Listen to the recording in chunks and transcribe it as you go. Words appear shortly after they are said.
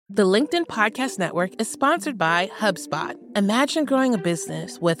The LinkedIn Podcast Network is sponsored by HubSpot. Imagine growing a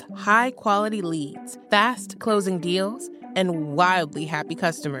business with high-quality leads, fast closing deals, and wildly happy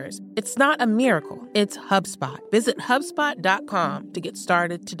customers. It's not a miracle, it's HubSpot. Visit HubSpot.com to get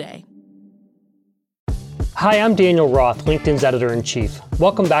started today. Hi, I'm Daniel Roth, LinkedIn's editor-in-chief.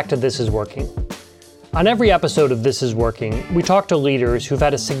 Welcome back to This Is Working. On every episode of This Is Working, we talk to leaders who've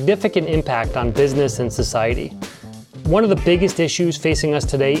had a significant impact on business and society. One of the biggest issues facing us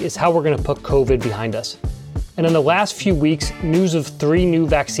today is how we're going to put COVID behind us. And in the last few weeks, news of 3 new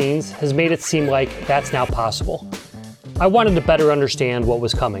vaccines has made it seem like that's now possible. I wanted to better understand what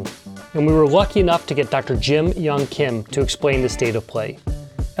was coming, and we were lucky enough to get Dr. Jim Young Kim to explain the state of play.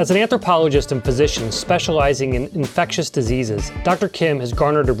 As an anthropologist and physician specializing in infectious diseases, Dr. Kim has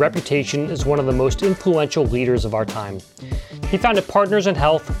garnered a reputation as one of the most influential leaders of our time. He founded Partners in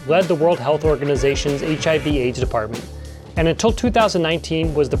Health, led the World Health Organization's HIV/AIDS department, and until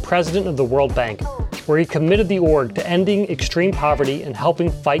 2019 was the president of the World Bank, where he committed the org to ending extreme poverty and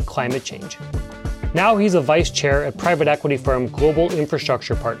helping fight climate change. Now he's a vice chair at private equity firm Global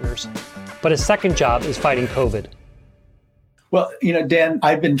Infrastructure Partners, but his second job is fighting COVID. Well, Dan,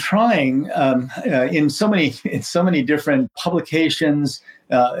 I've been trying in so many different publications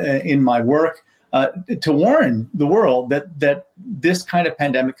in my work to warn the world that this kind of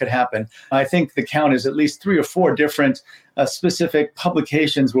pandemic could happen. I think the count is at least 3 or 4 different specific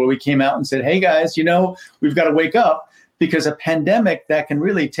publications where we came out and said, hey guys, we've got to wake up because a pandemic that can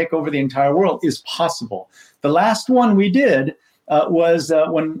really take over the entire world is possible. The last one we did was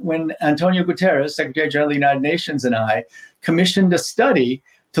when Antonio Guterres, Secretary General of the United Nations, and I commissioned a study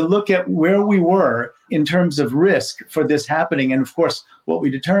to look at where we were in terms of risk for this happening. And of course, what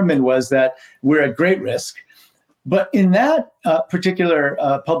we determined was that we're at great risk. But in that particular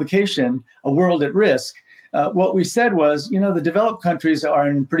publication, A World at Risk, what we said was, the developed countries are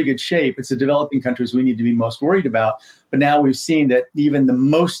in pretty good shape. It's the developing countries we need to be most worried about. But now we've seen that even the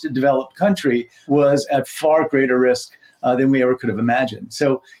most developed country was at far greater risk than we ever could have imagined.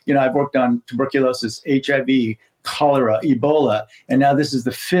 So, I've worked on tuberculosis, HIV, cholera, Ebola, and now this is the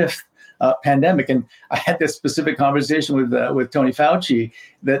 5th pandemic. And I had this specific conversation with Tony Fauci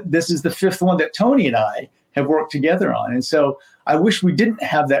that this is the 5th one that Tony and I have worked together on. And so I wish we didn't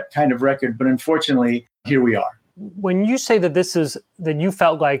have that kind of record, but unfortunately, here we are. When you say that that you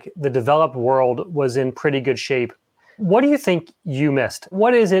felt like the developed world was in pretty good shape, what do you think you missed?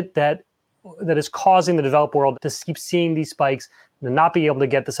 What is it that is causing the developed world to keep seeing these spikes and not be able to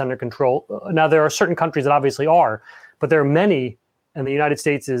get this under control? Now, there are certain countries that obviously are, but there are many, and the United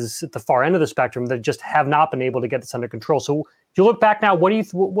States is at the far end of the spectrum, that just have not been able to get this under control. So if you look back now,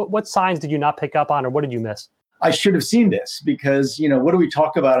 what signs did you not pick up on, or what did you miss? I should have seen this because, what do we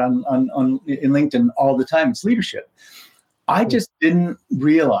talk about in LinkedIn all the time? It's leadership. I just didn't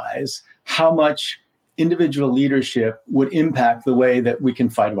realize how much individual leadership would impact the way that we can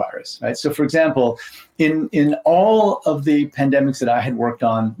fight a virus, right? So, for example, in all of the pandemics that I had worked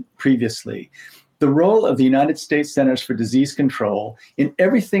on previously, the role of the United States Centers for Disease Control in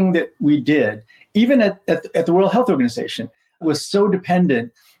everything that we did, even at the World Health Organization, was so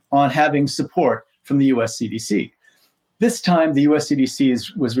dependent on having support from the US CDC. This time, the US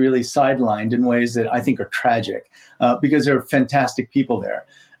CDC was really sidelined in ways that I think are tragic because there are fantastic people there.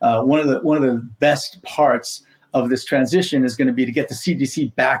 One of the best parts of this transition is going to be to get the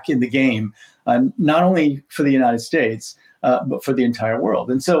CDC back in the game, not only for the United States, but for the entire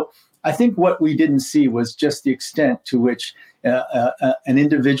world. And so I think what we didn't see was just the extent to which an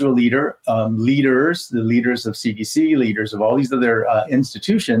individual leader, the leaders of CDC, leaders of all these other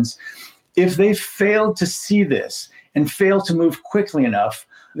institutions, if they failed to see this and failed to move quickly enough,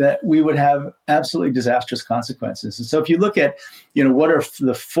 that we would have absolutely disastrous consequences. And so if you look at, what are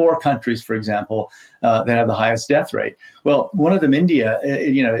the 4 countries, for example, that have the highest death rate? Well, one of them, India,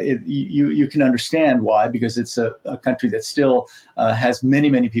 you can understand why, because it's a country that still has many,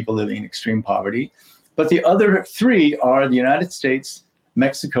 many people living in extreme poverty. But the other 3 are the United States,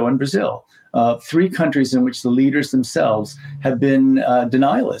 Mexico, and Brazil. 3 countries in which the leaders themselves have been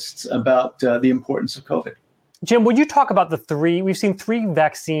denialists about the importance of COVID. Jim, would you talk about we've seen 3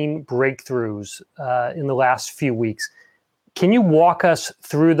 vaccine breakthroughs in the last few weeks. Can you walk us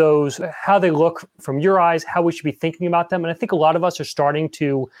through those, how they look from your eyes, how we should be thinking about them? And I think a lot of us are starting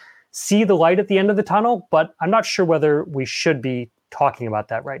to see the light at the end of the tunnel, but I'm not sure whether we should be talking about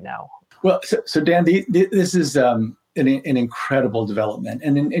that right now. Well, so Dan, this is an incredible development,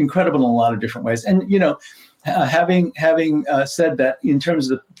 and incredible in a lot of different ways. And, having said that, in terms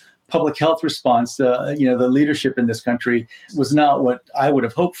of the public health response, the leadership in this country was not what I would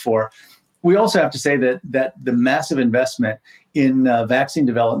have hoped for. We also have to say that the massive investment in vaccine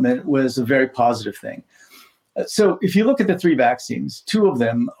development was a very positive thing. So if you look at the 3 vaccines, 2 of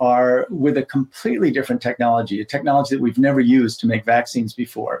them are with a completely different technology, a technology that we've never used to make vaccines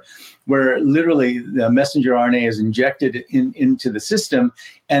before, where literally the messenger RNA is injected into the system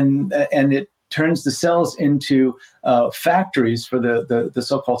and it turns the cells into factories for the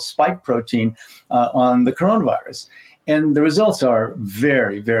so-called spike protein on the coronavirus. And the results are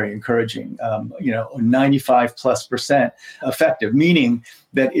very, very encouraging. 95+% effective, meaning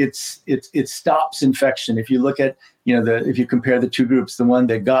that it stops infection. If you look at, if you compare the 2 groups, the one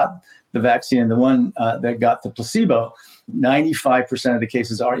that got the vaccine and the one that got the placebo, 95% of the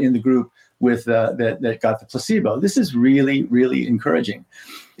cases are in the group with that got the placebo. This is really, really encouraging.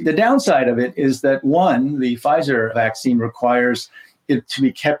 The downside of it is that, one, the Pfizer vaccine requires it to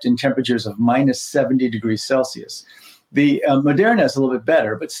be kept in temperatures of minus 70 degrees Celsius. The Moderna is a little bit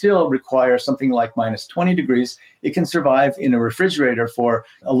better, but still requires something like minus 20 degrees. It can survive in a refrigerator for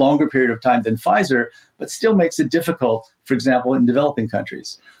a longer period of time than Pfizer, but still makes it difficult, for example, in developing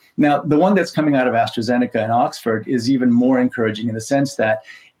countries. Now, the one that's coming out of AstraZeneca and Oxford is even more encouraging in the sense that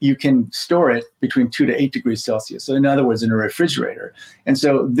you can store it between 2 to 8 degrees Celsius. So in other words, in a refrigerator. And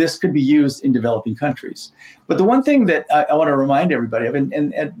so this could be used in developing countries. But the one thing that I want to remind everybody of, and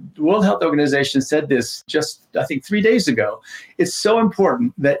the World Health Organization said this just, I think, 3 days ago, it's so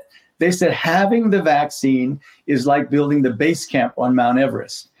important that they said having the vaccine is like building the base camp on Mount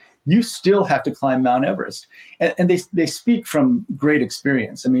Everest. You still have to climb Mount Everest. And they speak from great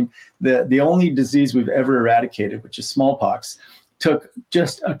experience. I mean, the only disease we've ever eradicated, which is smallpox, took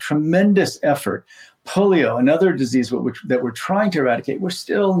just a tremendous effort. Polio, another disease that we're trying to eradicate, we're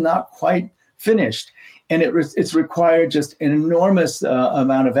still not quite finished. And it's required just an enormous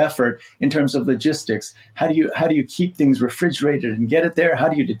amount of effort in terms of logistics. How do you keep things refrigerated and get it there? How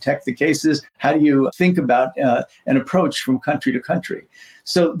do you detect the cases? How do you think about an approach from country to country?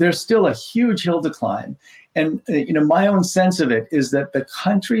 So there's still a huge hill to climb. And my own sense of it is that the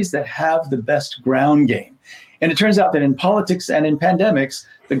countries that have the best ground game, and it turns out that in politics and in pandemics,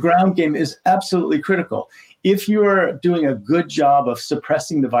 the ground game is absolutely critical. If you're doing a good job of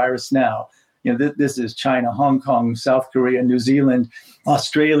suppressing the virus now, this is China, Hong Kong, South Korea, New Zealand,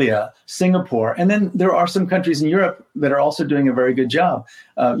 Australia, Singapore. And then there are some countries in Europe that are also doing a very good job.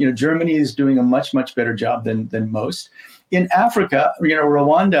 Germany is doing a much, much better job than most. In Africa,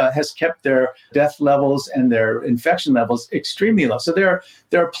 Rwanda has kept their death levels and their infection levels extremely low. So there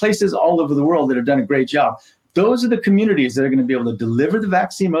are places all over the world that have done a great job. Those are the communities that are going to be able to deliver the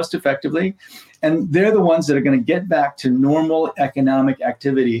vaccine most effectively. And they're the ones that are going to get back to normal economic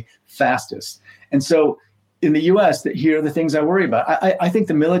activity fastest. And so in the US, here are the things I worry about. I think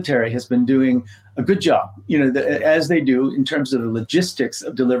the military has been doing a good job, as they do in terms of the logistics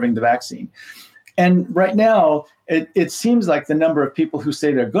of delivering the vaccine. And right now, it seems like the number of people who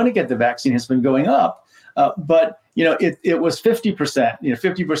say they're going to get the vaccine has been going up. But it was 50%.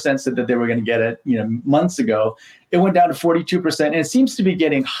 50% said that they were going to get it, months ago. It went down to 42%, and it seems to be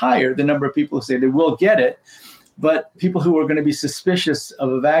getting higher. The number of people who say they will get it, but people who are going to be suspicious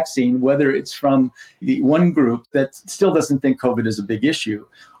of a vaccine, whether it's from the one group that still doesn't think COVID is a big issue,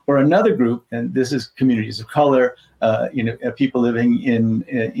 or another group, and this is communities of color, people living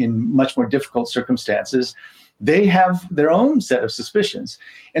in much more difficult circumstances. They have their own set of suspicions.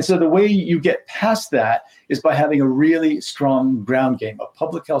 And so the way you get past that is by having a really strong ground game, a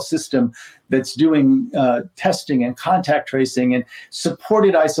public health system that's doing testing and contact tracing and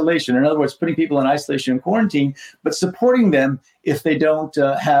supported isolation. In other words, putting people in isolation and quarantine, but supporting them if they don't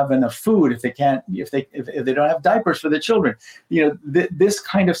have enough food, if they don't have diapers for their children. This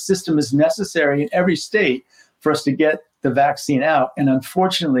kind of system is necessary in every state for us to get the vaccine out. And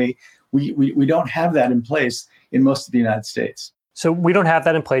unfortunately, we don't have that in place in most of the United States. So we don't have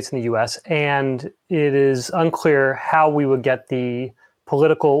that in place in the US, and it is unclear how we would get the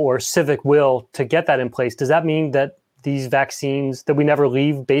political or civic will to get that in place. Does that mean that these vaccines, that we never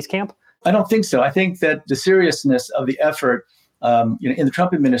leave base camp? I don't think so. I think that the seriousness of the effort in the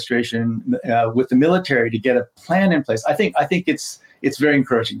Trump administration with the military to get a plan in place, I think it's very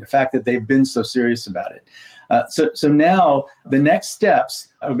encouraging, the fact that they've been so serious about it. So now the next steps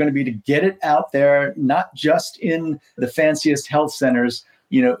are going to be to get it out there, not just in the fanciest health centers,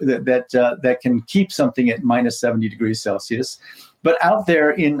 that can keep something at minus 70 degrees Celsius, but out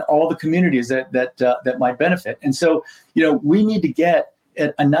there in all the communities that might benefit. And so, we need to get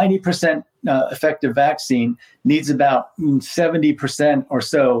a 90% effective vaccine needs about 70% or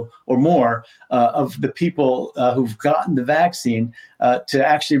so or more of the people who've gotten the vaccine to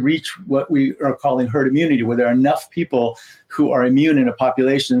actually reach what we are calling herd immunity, where there are enough people who are immune in a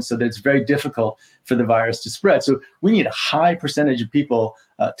population so that it's very difficult for the virus to spread. So we need a high percentage of people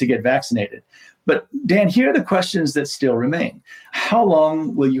to get vaccinated. But Dan, here are the questions that still remain. How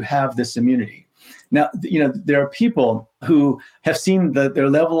long will you have this immunity? Now, there are people who have seen their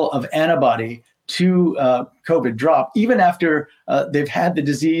level of antibody to COVID drop even after they've had the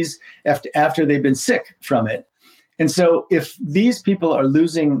disease, after they've been sick from it. And so if these people are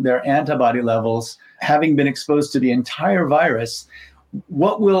losing their antibody levels, having been exposed to the entire virus,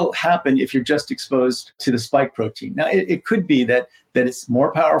 what will happen if you're just exposed to the spike protein? Now, it could be that it's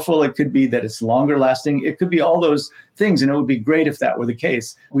more powerful. It could be that it's longer lasting. It could be all those things. And it would be great if that were the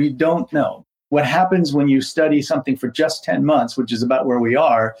case. We don't know. What happens when you study something for just 10 months, which is about where we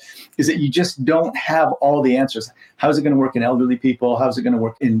are, is that you just don't have all the answers. How's it going to work in elderly people? How's it going to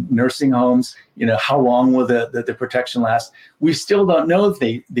work in nursing homes? How long will the protection last? We still don't know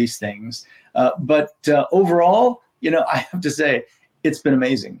these things. But overall, I have to say, it's been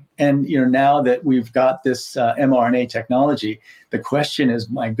amazing. And now that we've got this mRNA technology, the question is,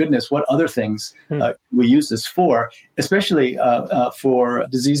 my goodness, what other things we use this for, especially for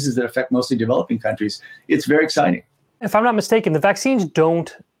diseases that affect mostly developing countries. It's very exciting. If I'm not mistaken, the vaccines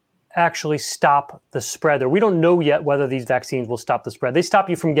don't actually stop the spread. Or we don't know yet whether these vaccines will stop the spread. They stop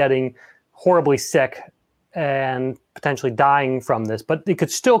you from getting horribly sick and potentially dying from this, but it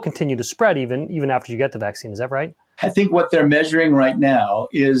could still continue to spread even after you get the vaccine. Is that right? I think what they're measuring right now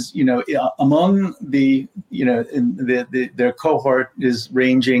is, among their cohort is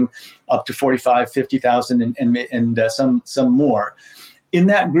ranging up to 45, 50,000 and some more. In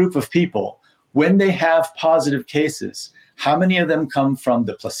that group of people, when they have positive cases, how many of them come from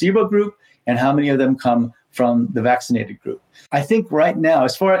the placebo group and how many of them come from the vaccinated group? I think right now,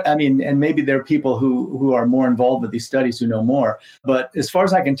 and maybe there are people who are more involved with these studies who know more, but as far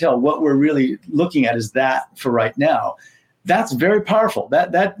as I can tell, what we're really looking at is that for right now. That's very powerful.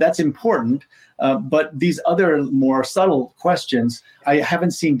 That's important. But these other more subtle questions, I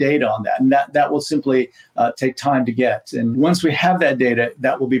haven't seen data on that. And that will simply take time to get. And once we have that data,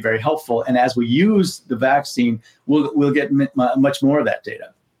 that will be very helpful. And as we use the vaccine, we'll get much more of that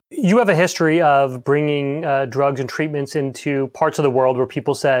data. You have a history of bringing drugs and treatments into parts of the world where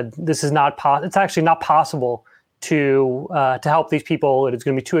people said this is it's actually not possible to help these people. It's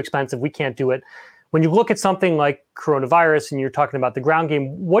going to be too expensive. We can't do it. When you look at something like coronavirus and you're talking about the ground game,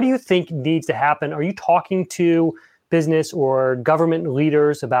 what do you think needs to happen? Are you talking to business or government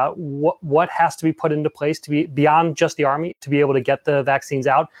leaders about what has to be put into place to be beyond just the Army to be able to get the vaccines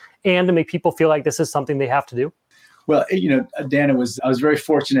out and to make people feel like this is something they have to do? Well, Dan, I was very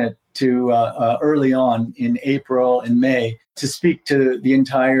fortunate to early on in April and May to speak to the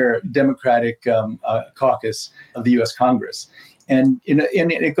entire Democratic caucus of the U.S. Congress. And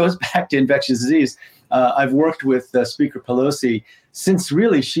it goes back to infectious disease. I've worked with Speaker Pelosi since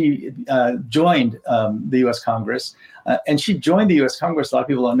really she joined the U.S. Congress. And she joined the U.S. Congress, a lot of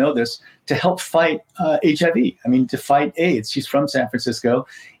people don't know this, to help fight HIV. To fight AIDS. She's from San Francisco.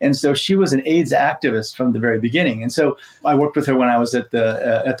 And so she was an AIDS activist from the very beginning. And so I worked with her when I was at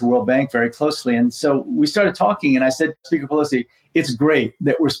the World Bank very closely. And so we started talking and I said, Speaker Pelosi, it's great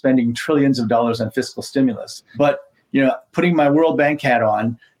that we're spending trillions of dollars on fiscal stimulus. But putting my World Bank hat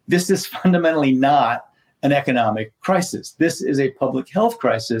on, this is fundamentally not an economic crisis. This is a public health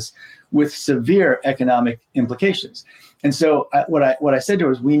crisis with severe economic implications. And so what I said to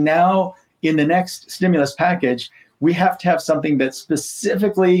her is, we now, in the next stimulus package, we have to have something that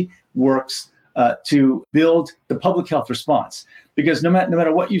specifically works to build the public health response. Because no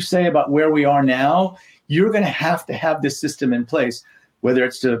matter what you say about where we are now, you're going to have this system in place, whether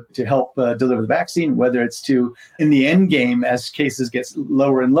it's to help deliver the vaccine, whether it's to, in the end game, as cases get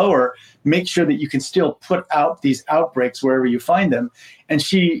lower and lower, make sure that you can still put out these outbreaks wherever you find them. And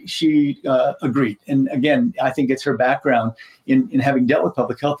she agreed. And again, I think it's her background in having dealt with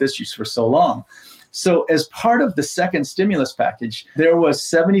public health issues for so long. So as part of the second stimulus package, there was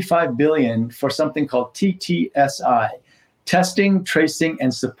 $75 billion for something called TTSI, testing, tracing,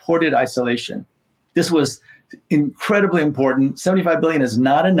 and supported isolation. This was incredibly important. $75 billion is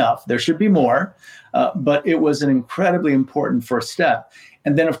not enough. There should be more, but it was an incredibly important first step.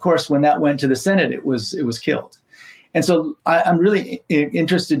 And then, of course, when that went to the Senate, it was killed. And so I'm really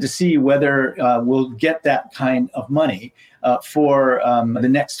interested to see whether we'll get that kind of money for the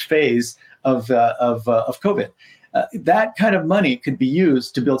next phase of COVID. That kind of money could be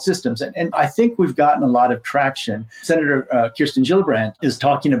used to build systems. And I think we've gotten a lot of traction. Senator Kirsten Gillibrand is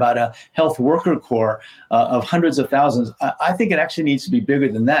talking about a health worker corps of hundreds of thousands. I think it actually needs to be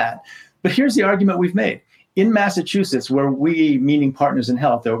bigger than that. But here's the argument we've made. In Massachusetts, where we, meaning Partners in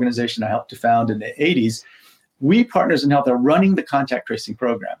Health, the organization I helped to found in the 80s, we, Partners in Health, are running the contact tracing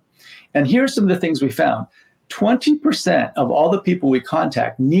program. And here's some of the things we found. 20% of all the people we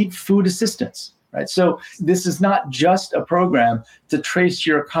contact need food assistance, right? So this is not just a program to trace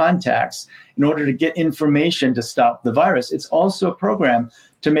your contacts in order to get information to stop the virus. It's also a program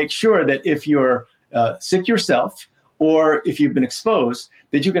to make sure that if you're sick yourself, or if you've been exposed,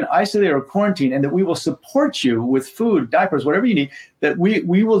 that you can isolate or quarantine, and that we will support you with food, diapers, whatever you need, that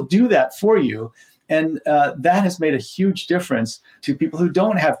we will do that for you. And that has made a huge difference to people who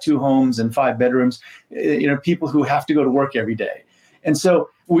don't have 2 homes and 5 bedrooms, people who have to go to work every day. And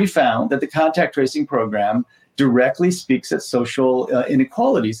so we found that the contact tracing program directly speaks at social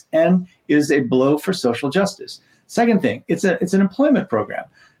inequalities and is a blow for social justice. Second thing, it's an employment program.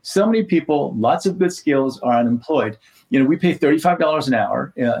 So many people, lots of good skills, are unemployed. We pay $35 an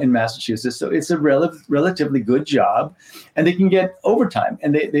hour in Massachusetts, so it's a relatively good job, and they can get overtime,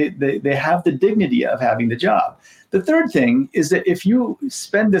 and they have the dignity of having the job. The third thing is that if you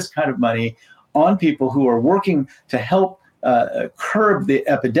spend this kind of money on people who are working to help curb the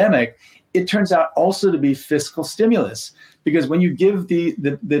epidemic, it turns out also to be fiscal stimulus. Because when you give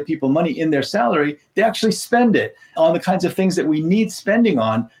the people money in their salary, they actually spend it on the kinds of things that we need spending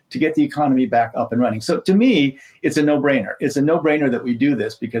on to get the economy back up and running. So to me, it's a no-brainer. It's a no-brainer that we do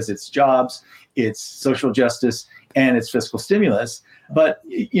this because it's jobs, it's social justice, and it's fiscal stimulus. But,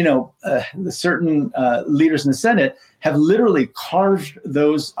 the certain leaders in the Senate have literally carved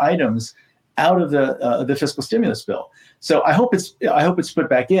those items out of the fiscal stimulus bill. So I hope it's put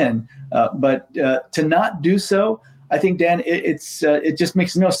back in. But to not do so, I think, Dan, it just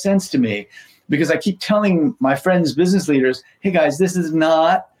makes no sense to me, because I keep telling my friends, business leaders, hey guys, this is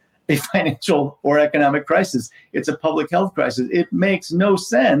not a financial or economic crisis. It's a public health crisis. It makes no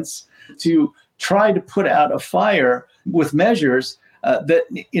sense to try to put out a fire with measures that,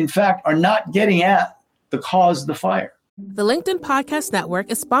 in fact, are not getting at the cause of the fire. The LinkedIn Podcast Network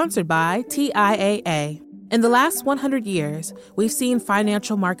is sponsored by TIAA. In the last 100 years, we've seen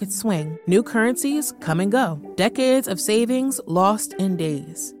financial markets swing, new currencies come and go, decades of savings lost in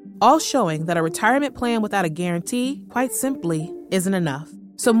days, all showing that a retirement plan without a guarantee, quite simply, isn't enough.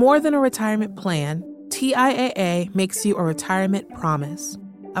 So more than a retirement plan, TIAA makes you a retirement promise.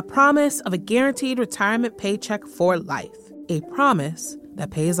 A promise of a guaranteed retirement paycheck for life. A promise that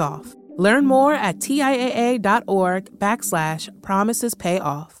pays off. Learn more at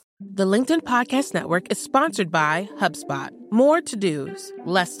TIAA.org/promisespayoff. The LinkedIn Podcast Network is sponsored by HubSpot. More to-dos,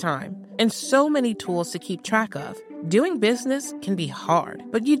 less time, and so many tools to keep track of. Doing business can be hard,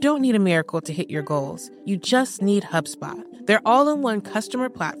 but you don't need a miracle to hit your goals. You just need HubSpot. Their all-in-one customer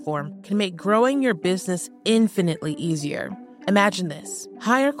platform can make growing your business infinitely easier. Imagine this: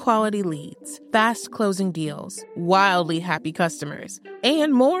 higher quality leads, fast closing deals, wildly happy customers,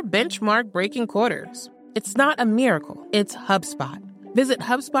 and more benchmark-breaking quarters. It's not a miracle, it's HubSpot. Visit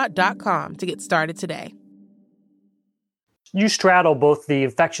HubSpot.com to get started today. You straddle both the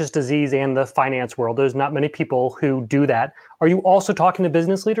infectious disease and the finance world. There's not many people who do that. Are you also talking to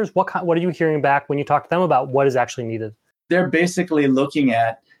business leaders? What are you hearing back when you talk to them about what is actually needed? They're basically looking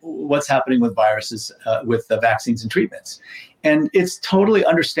at what's happening with viruses, with the vaccines and treatments. And it's totally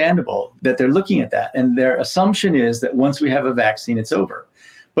understandable that they're looking at that. And their assumption is that once we have a vaccine, it's over.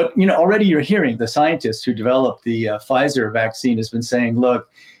 But already you're hearing the scientist who developed the Pfizer vaccine has been saying, look,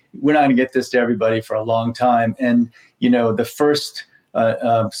 we're not going to get this to everybody for a long time. And, the first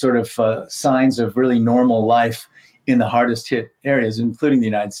signs of really normal life in the hardest hit areas, including the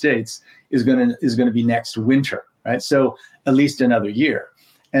United States, is going to be next winter, right? So at least another year.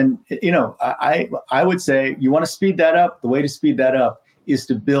 And, I would say you want to speed that up. The way to speed that up is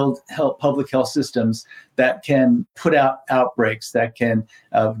to build public health systems that can put out outbreaks, that can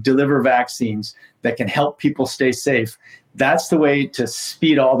deliver vaccines, that can help people stay safe. That's the way to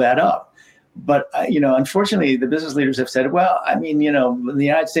speed all that up. But, unfortunately, the business leaders have said, well, in the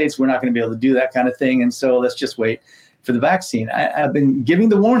United States, we're not going to be able to do that kind of thing. And so let's just wait for the vaccine. I've been giving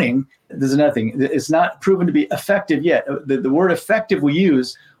the warning. There's another thing. It's not proven to be effective yet. The word effective we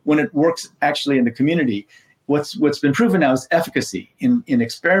use when it works actually in the community. What's been proven now is efficacy. In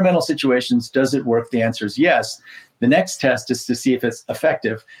experimental situations, does it work? The answer is yes. The next test is to see if it's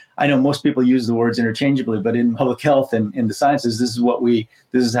effective. I know most people use the words interchangeably, but in public health and in the sciences, this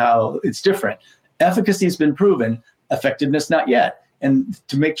is how it's different. Efficacy has been proven, effectiveness not yet. And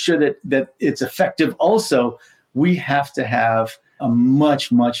to make sure that it's effective also, we have to have a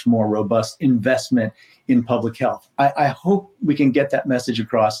much, much more robust investment in public health. I hope we can get that message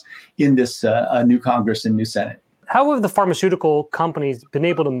across in this new Congress and new Senate. How have the pharmaceutical companies been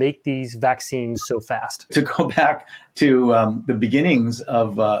able to make these vaccines so fast? To go back to the beginnings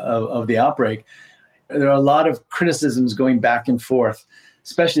of the outbreak, there are a lot of criticisms going back and forth,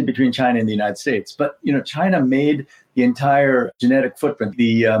 especially between China and the United States. But China made the entire genetic footprint,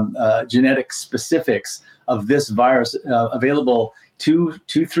 the genetic specifics of this virus available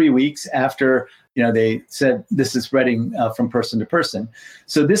 2-3 weeks after they said this is spreading from person to person.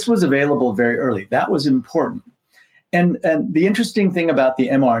 So this was available very early. That was important. And the interesting thing about the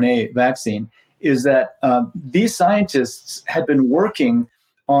mRNA vaccine is that these scientists had been working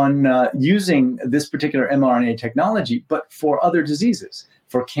on using this particular mRNA technology, but for other diseases,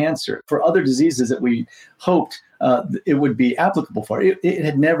 for cancer, for other diseases that we hoped it would be applicable for. It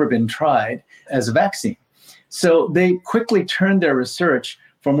had never been tried as a vaccine. So they quickly turned their research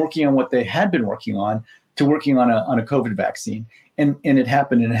from working on what they had been working on to working on a COVID vaccine. And it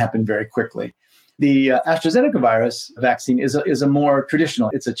happened very quickly. The AstraZeneca virus vaccine is a more traditional.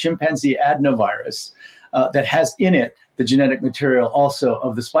 It's a chimpanzee adenovirus that has in it the genetic material also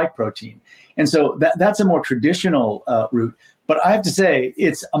of the spike protein. And so that's a more traditional route. But I have to say,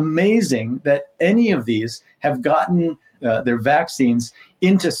 it's amazing that any of these have gotten their vaccines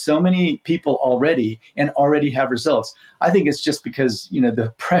into so many people already and already have results. I think it's just because,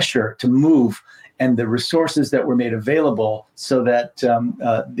 the pressure to move and the resources that were made available so that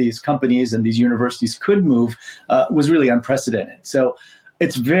these companies and these universities could move was really unprecedented. So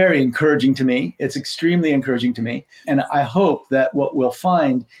it's very encouraging to me. It's extremely encouraging to me. And I hope that what we'll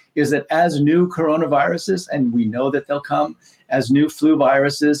find is that as new coronaviruses, and we know that they'll come, as new flu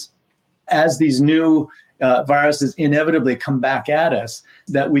viruses, as these new viruses inevitably come back at us,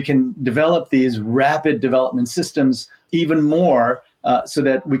 that we can develop these rapid development systems even more so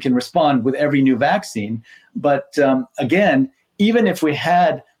that we can respond with every new vaccine. But again, even if we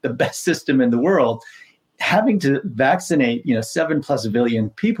had the best system in the world, having to vaccinate 7+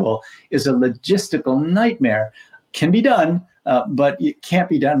 billion people is a logistical nightmare. Can be done, but it can't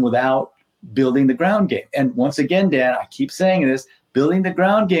be done without building the ground game. And once again, Dan, I keep saying this, building the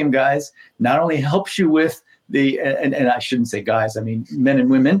ground game, guys, not only helps you with and I shouldn't say guys, I mean men and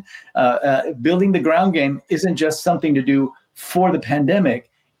women, building the ground game isn't just something to do for the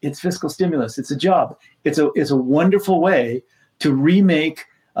pandemic. It's fiscal stimulus. It's a job. It's a wonderful way to remake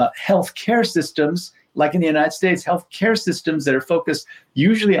healthcare systems, like in the United States, healthcare systems that are focused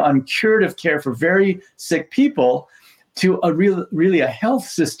usually on curative care for very sick people, to really a health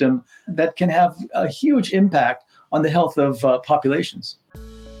system that can have a huge impact on the health of populations.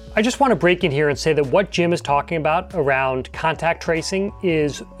 I just want to break in here and say that what Jim is talking about around contact tracing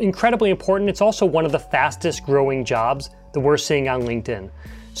is incredibly important. It's also one of the fastest growing jobs that we're seeing on LinkedIn.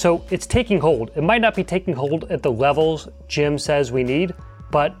 So it's taking hold. It might not be taking hold at the levels Jim says we need,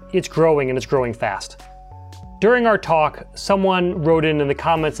 but it's growing and it's growing fast. During our talk, someone wrote in the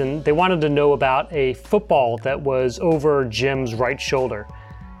comments and they wanted to know about a football that was over Jim's right shoulder.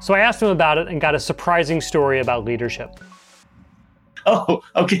 So I asked him about it and got a surprising story about leadership. Oh,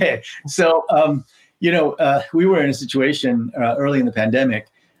 okay. So, we were in a situation early in the pandemic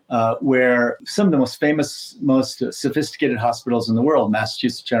where some of the most famous, most sophisticated hospitals in the world,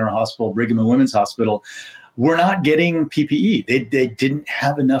 Massachusetts General Hospital, Brigham and Women's Hospital, were not getting PPE. They didn't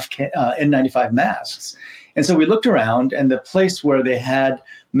have enough N95 masks. And so we looked around, and the place where they had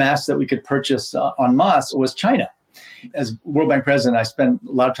masks that we could purchase en masse was China. As World Bank president, I spent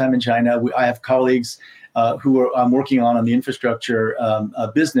a lot of time in China. I have colleagues who I'm working on the infrastructure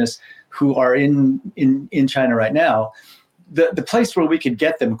business who are in China right now. The place where we could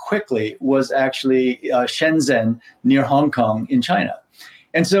get them quickly was actually Shenzhen, near Hong Kong in China.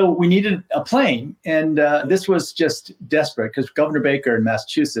 And so we needed a plane. And this was just desperate because Governor Baker in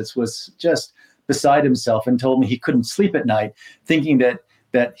Massachusetts was just beside himself and told me he couldn't sleep at night, thinking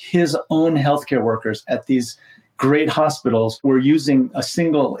that his own healthcare workers at these great hospitals were using a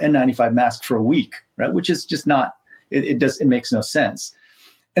single N95 mask for a week, right? Which is just not, it makes no sense.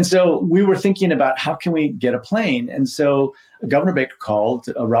 And so we were thinking about how can we get a plane? And so Governor Baker called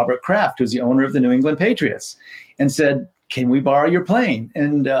Robert Kraft, who's the owner of the New England Patriots, and said, can we borrow your plane?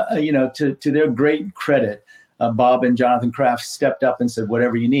 And, to their great credit, Bob and Jonathan Kraft stepped up and said,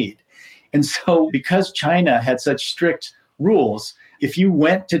 whatever you need. And so because China had such strict rules, if you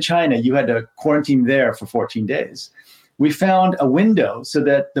went to China, you had to quarantine there for 14 days. We found a window so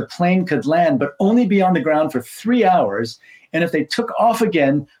that the plane could land, but only be on the ground for 3 hours. And if they took off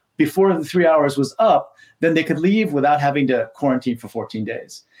again, before the 3 hours was up, then they could leave without having to quarantine for 14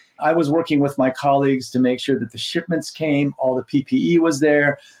 days. I was working with my colleagues to make sure that the shipments came, all the PPE was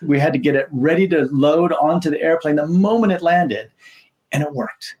there. We had to get it ready to load onto the airplane the moment it landed, and it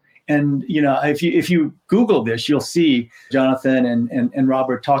worked. And if you Google this, you'll see Jonathan and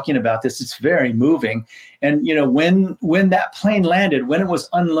Robert talking about this. It's very moving. And when that plane landed, when it was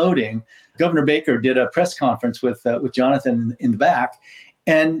unloading, Governor Baker did a press conference with Jonathan in the back,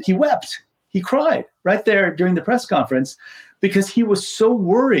 and he wept. He cried right there during the press conference because he was so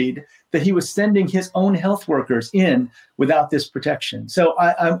worried that he was sending his own health workers in without this protection. So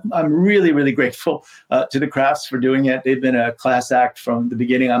I'm really, really grateful to the Krafts for doing it. They've been a class act from the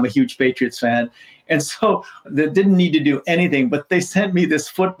beginning. I'm a huge Patriots fan. And so they didn't need to do anything, but they sent me this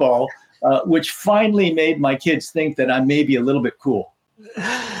football, which finally made my kids think that I'm maybe a little bit cool.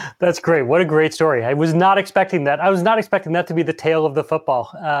 That's great. What a great story. I was not expecting that. I was not expecting that to be the tale of the football.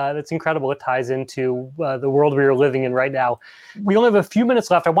 That's incredible. It ties into the world we are living in right now. We only have a few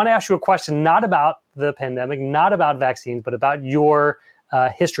minutes left. I want to ask you a question, not about the pandemic, not about vaccines, but about your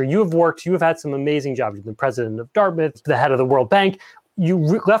history. You have had some amazing jobs. You've been president of Dartmouth, the head of the World Bank. You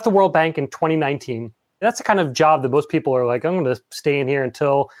left the World Bank in 2019. That's the kind of job that most people are like, I'm going to stay in here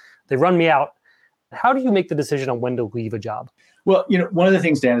until they run me out. How do you make the decision on when to leave a job? Well, one of the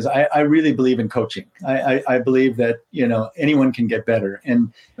things, Dan, is I really believe in coaching. I believe that, anyone can get better.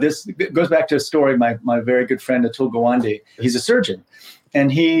 And this goes back to a story, my very good friend, Atul Gawande, he's a surgeon.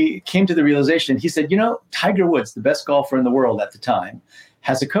 And he came to the realization, he said, Tiger Woods, the best golfer in the world at the time,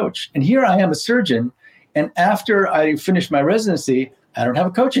 has a coach. And here I am a surgeon. And after I finished my residency, I don't have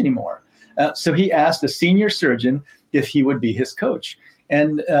a coach anymore. So he asked a senior surgeon if he would be his coach.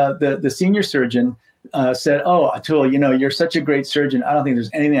 And the senior surgeon said, "Oh, Atul, you're such a great surgeon. I don't think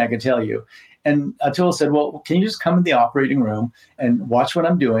there's anything I can tell you." And Atul said, "Well, can you just come in the operating room and watch what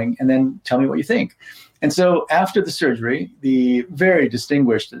I'm doing and then tell me what you think?" And so after the surgery, the very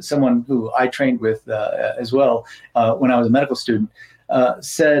distinguished, someone who I trained with as well when I was a medical student,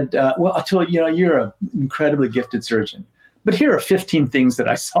 said, "Well, Atul, you're an incredibly gifted surgeon, but here are 15 things that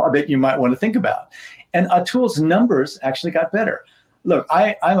I saw that you might want to think about." And Atul's numbers actually got better. Look,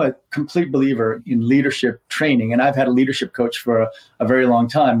 I'm a complete believer in leadership training, and I've had a leadership coach for a very long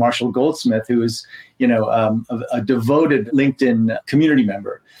time, Marshall Goldsmith, who is, a devoted LinkedIn community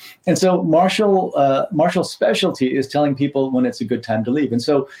member. And so Marshall's specialty is telling people when it's a good time to leave. And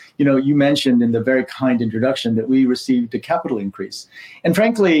so, you mentioned in the very kind introduction that we received a capital increase. And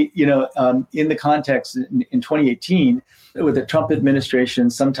frankly, in the context in 2018, with the Trump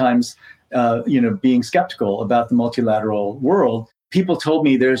administration, sometimes, being skeptical about the multilateral world, people told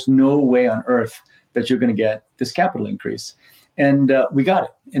me there's no way on earth that you're going to get this capital increase. And we got it.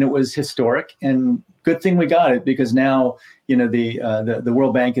 And it was historic. And good thing we got it, because now, the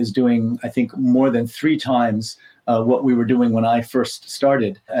World Bank is doing, I think, more than 3 times what we were doing when I first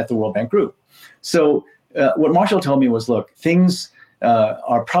started at the World Bank Group. So what Marshall told me was, look, things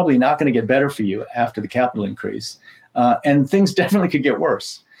are probably not going to get better for you after the capital increase. And things definitely could get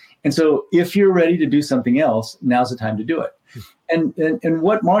worse. And so if you're ready to do something else, now's the time to do it. And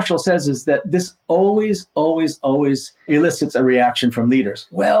what Marshall says is that this always, always, always elicits a reaction from leaders.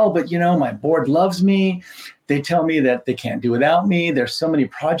 Well, but my board loves me. They tell me that they can't do without me. There's so many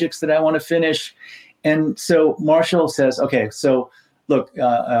projects that I want to finish. And so Marshall says, okay, so look,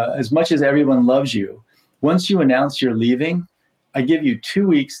 as much as everyone loves you, once you announce you're leaving, I give you 2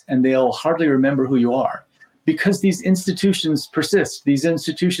 weeks and they'll hardly remember who you are. Because these institutions persist, these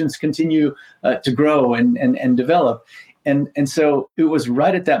institutions continue to grow and develop. And so it was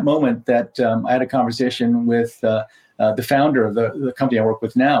right at that moment that I had a conversation with the founder of the company I work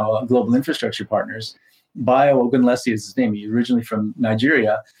with now, Global Infrastructure Partners. Bayo Ogunlesi is his name. He's originally from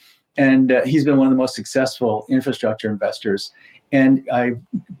Nigeria. And he's been one of the most successful infrastructure investors. And I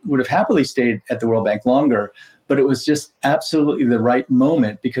would have happily stayed at the World Bank longer, but it was just absolutely the right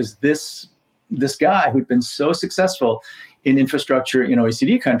moment, because this guy who'd been so successful in infrastructure in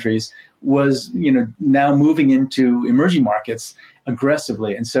OECD countries was, now moving into emerging markets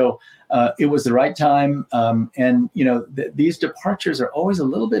aggressively. And so it was the right time. These departures are always a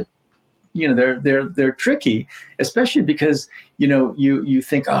little bit, they're tricky, especially because, you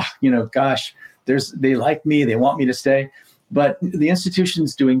think, gosh, they like me, they want me to stay. But the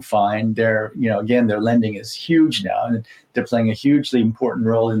institution's doing fine. They're, again, their lending is huge now, and they're playing a hugely important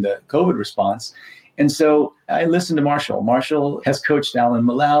role in the COVID response. And so I listened to Marshall. Marshall has coached Alan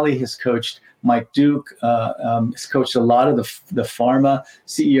Mulally, has coached Mike Duke has coached a lot of the pharma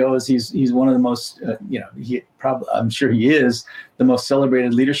CEOs. He's one of the most, I'm sure he is the most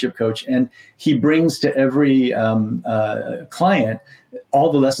celebrated leadership coach. And he brings to every client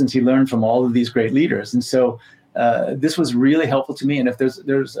all the lessons he learned from all of these great leaders. And so this was really helpful to me. And if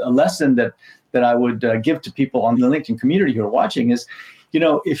there's a lesson that I would give to people on the LinkedIn community who are watching is,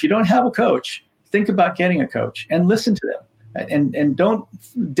 if you don't have a coach, think about getting a coach and listen to them. And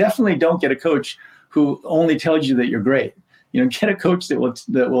definitely don't get a coach who only tells you that you're great. Get a coach that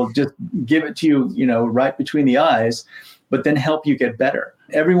will just give it to you, right between the eyes, but then help you get better.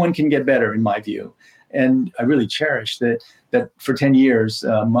 Everyone can get better, in my view. And I really cherish that for 10 years,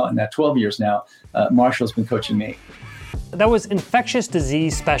 now 12 years now, Marshall's been coaching me. That was infectious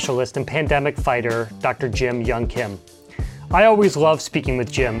disease specialist and pandemic fighter, Dr. Jim Young Kim. I always love speaking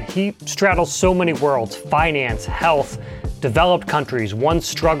with Jim. He straddles so many worlds: finance, health, developed countries, one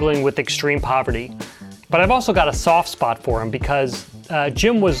struggling with extreme poverty. But I've also got a soft spot for him because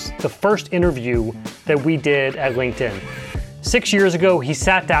Jim was the first interview that we did at LinkedIn. 6 years ago, he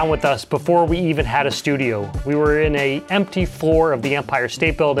sat down with us before we even had a studio. We were in an empty floor of the Empire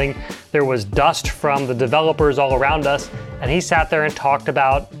State Building. There was dust from the developers all around us, and he sat there and talked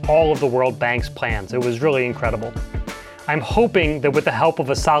about all of the World Bank's plans. It was really incredible. I'm hoping that with the help of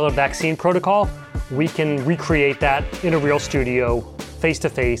a solid vaccine protocol, we can recreate that in a real studio,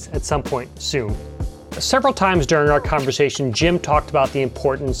 face-to-face, at some point soon. Several times during our conversation, Jim talked about the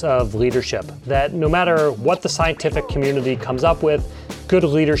importance of leadership, that no matter what the scientific community comes up with, good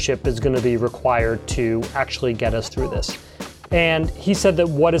leadership is going to be required to actually get us through this. And he said that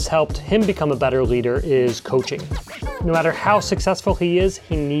what has helped him become a better leader is coaching. No matter how successful he is,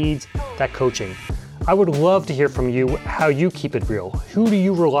 he needs that coaching. I would love to hear from you how you keep it real. Who do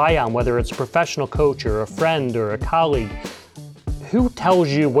you rely on, whether it's a professional coach or a friend or a colleague? Who tells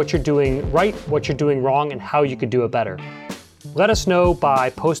you what you're doing right, what you're doing wrong, and how you could do it better? Let us know by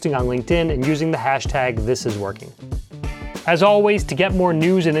posting on LinkedIn and using the hashtag #ThisIsWorking. As always, to get more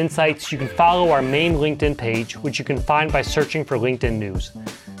news and insights, you can follow our main LinkedIn page, which you can find by searching for LinkedIn News.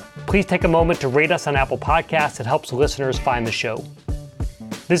 Please take a moment to rate us on Apple Podcasts. It helps listeners find the show.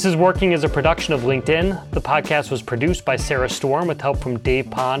 This is Working is a production of LinkedIn. The podcast was produced by Sarah Storm with help from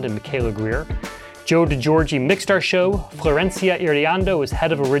Dave Pond and Michaela Greer. Joe DeGiorgi mixed our show. Florencia Iriando is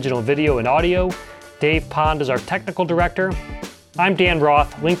head of original video and audio. Dave Pond is our technical director. I'm Dan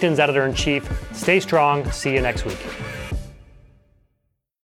Roth, LinkedIn's editor-in-chief. Stay strong. See you next week.